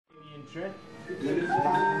Now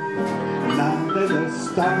that the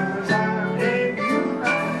stars are in your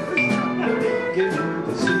eyes, I'm beginning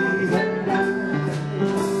to see the light.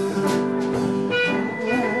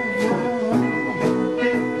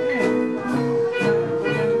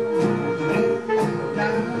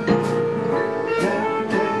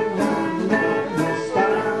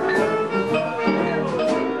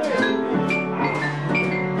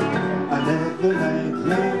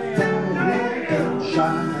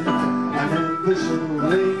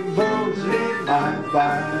 Rainbows in my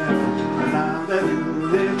fire. Now that your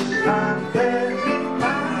lips are very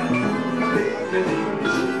mine, I'm beginning to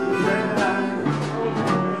see the light.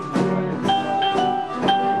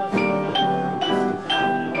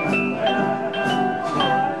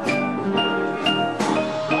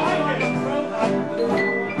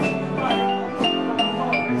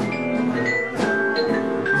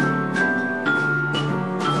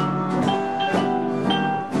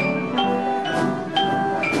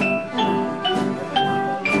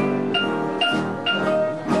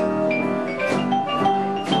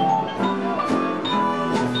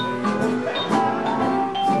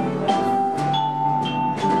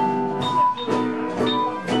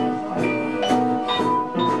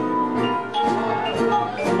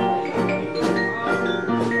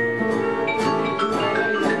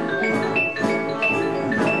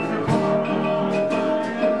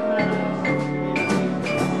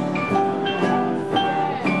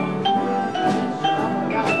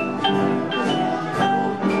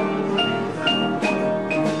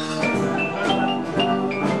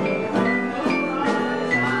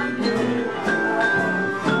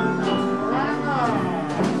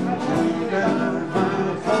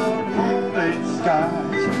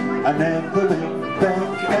 I never look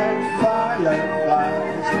back at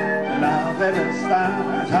fireflies. Now that the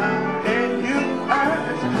stars are in your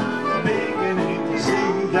eyes, I'm beginning to see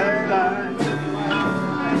the light.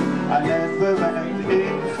 I never went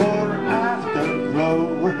in for afterglow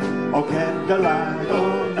or candlelight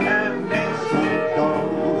on a mistletoe.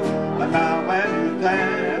 But now when you're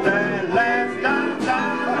there, the left and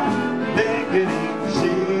down, beginning to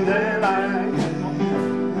see the light.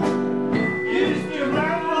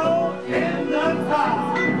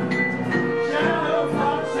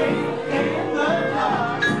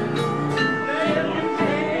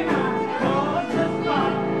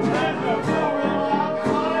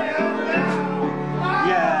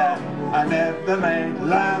 I never made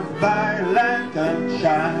love by lantern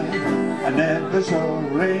shine. I never saw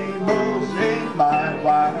rainbows in my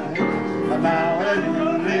wine. But now that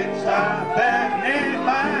your lips are burning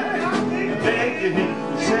mine, I'm beginning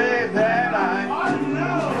to say that I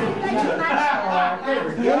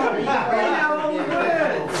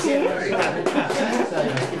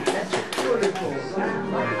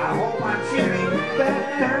hope I'm feeling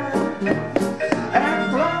better.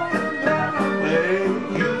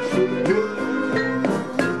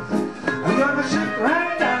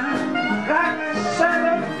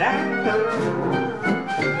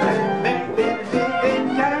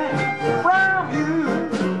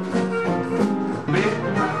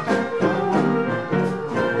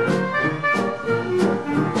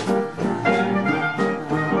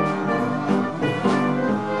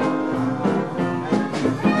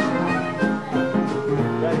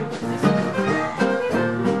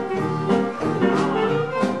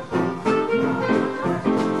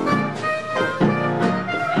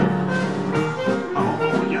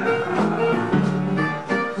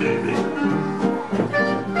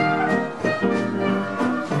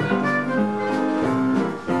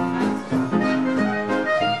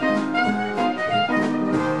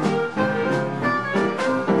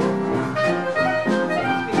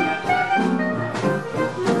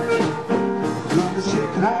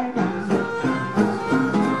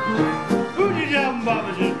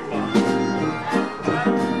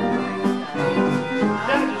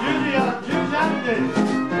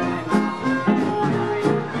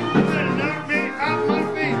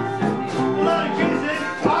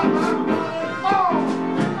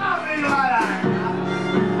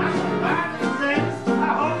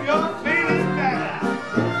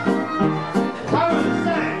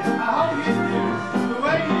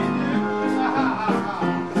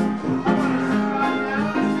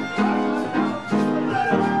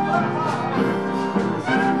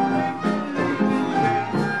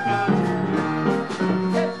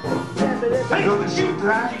 I'm gonna sit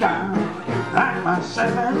right down, like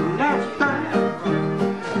myself and left back,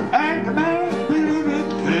 and the man believe it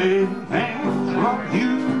came from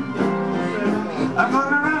you. I'm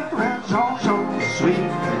gonna rock around so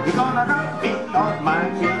sweet, you're gonna rock me on my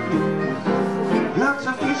feet. Lots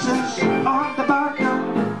of kisses on the bottom,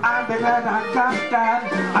 I bet that I got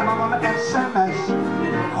that. I'm on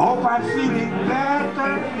SMS. Hope I'm feeling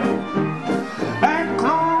better.